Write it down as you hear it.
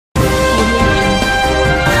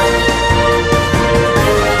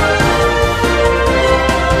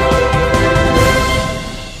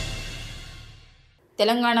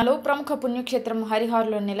తెలంగాణలో ప్రముఖ పుణ్యక్షేత్రం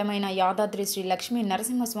హరిహరలో నిలమైన యాదాద్రి శ్రీ లక్ష్మీ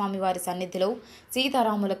నరసింహస్వామి వారి సన్నిధిలో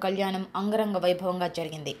సీతారాముల కళ్యాణం అంగరంగ వైభవంగా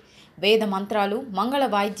జరిగింది. వేద మంత్రాలు, మంగళ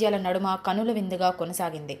వాయిద్యాల నడుమ కనుల విందుగా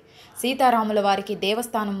కొనసాగింది. సీతారాముల వారికి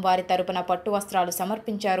దేవస్థానం వారి తరపున పట్టు వస్త్రాలు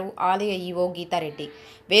సమర్పించారు ఆలయ ఈవో గీతారెడ్డి.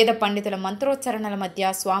 వేద పండితుల మంత్రోచ్చరణల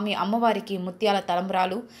మధ్య స్వామి అమ్మవారికి ముత్యాల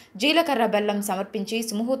తలంబ్రాలు, జీలకర్ర బెల్లం సమర్పించి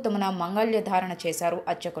సుముహూర్తమున మంగళ్య ధారణ చేశారు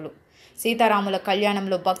అర్చకులు. సీతారాముల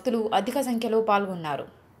కళ్యాణంలో భక్తులు అధిక సంఖ్యలో పాల్గొన్నారు.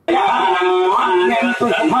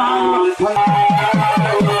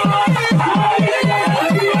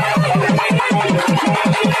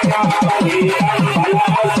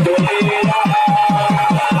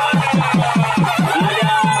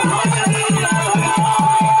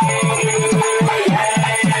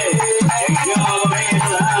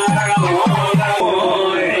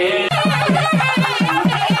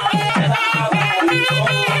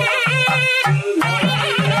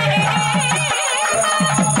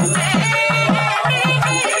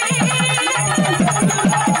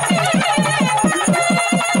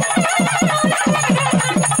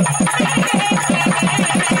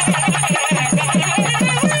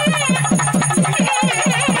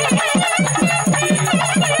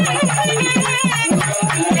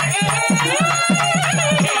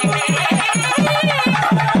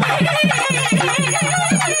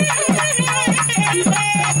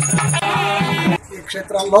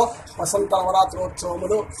 క్షేత్రంలో వసంత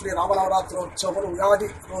నవరాత్రోత్సవములు, శ్రీరామనవరాత్రోత్సవములు ఉగాది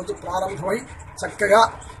రోజు ప్రారంభమై చక్కగా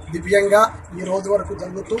దివ్యంగా ఈ రోజు వరకు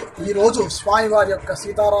జరుగుతూ ఈ రోజు స్వామివారి యొక్క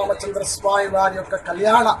సీతారామచంద్ర స్వామి వారి యొక్క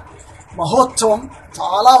కళ్యాణ మహోత్సవం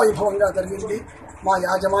చాలా వైభవంగా జరిగింది. మా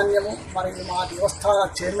యాజమాన్యము మరియు మా దేవస్థాన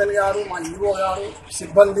చైర్మన్ గారు, మా ఈవో గారు,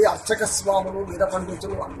 సిబ్బంది, అర్చక స్వాములు, వీర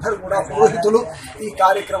పండితులు అందరూ కూడా పురోహితులు ఈ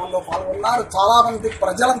కార్యక్రమంలో పాల్గొన్నారు. చాలామంది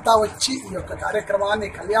ప్రజలంతా వచ్చి ఈ యొక్క కార్యక్రమాన్ని,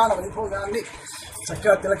 కళ్యాణ వైభోగాన్ని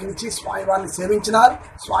చక్కగా తిలకించి స్వామివారిని సేవించినారు.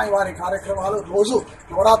 స్వామివారి కార్యక్రమాలు రోజు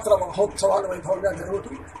నవరాత్ర మహోత్సవాలు వైభవంగా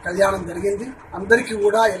జరుగుతూ కళ్యాణం జరిగింది. అందరికీ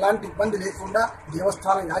కూడా ఎలాంటి ఇబ్బంది లేకుండా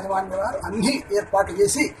దేవస్థానం యాజమాన్యం వారు అన్ని ఏర్పాటు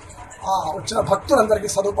చేసి వచ్చిన భక్తులందరికీ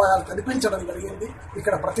సదుపాయాలు కల్పించడం జరిగింది.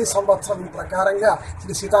 ఇక్కడ ప్రతి సంవత్సరం ప్రకారంగా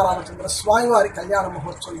శ్రీ సీతారామచంద్ర స్వామివారి కళ్యాణ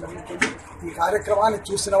మహోత్సవం జరుగుతుంది. ఈ కార్యక్రమాన్ని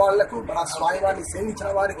చూసిన వాళ్లకు, మన స్వామివారిని సేవించిన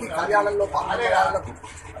వారికి, కళ్యాణంలో పాల్గొన్న వాళ్లకు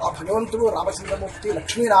ఆ భగవంతుడు రామచంద్రమూర్తి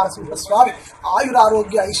లక్ష్మీ నరసింహ స్వామి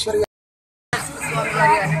ఆయురారోగ్య ఐశ్వర్య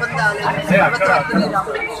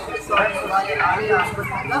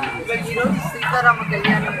సీతారామ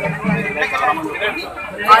కళ్యాణం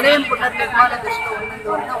ఆలయం పునర్నిర్మాణ దశలో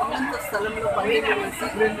ఉన్నంత స్థలంలో పల్లెలు వేసి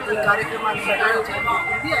ఈ కార్యక్రమాన్ని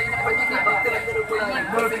నిర్వహించబడుతుంది. అయినప్పటికీ భక్తులందరూ కూడా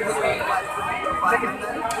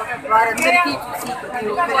పాల్గొన్నారు. వారందరికీ చూసి ప్రతి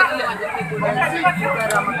ఒక్కరికి అందరికీ కూడా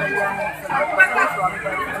సీతారామ కళ్యాణం సందర్భంగా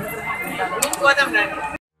స్వామివారి అనుగ్రహం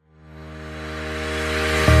ఉండాలని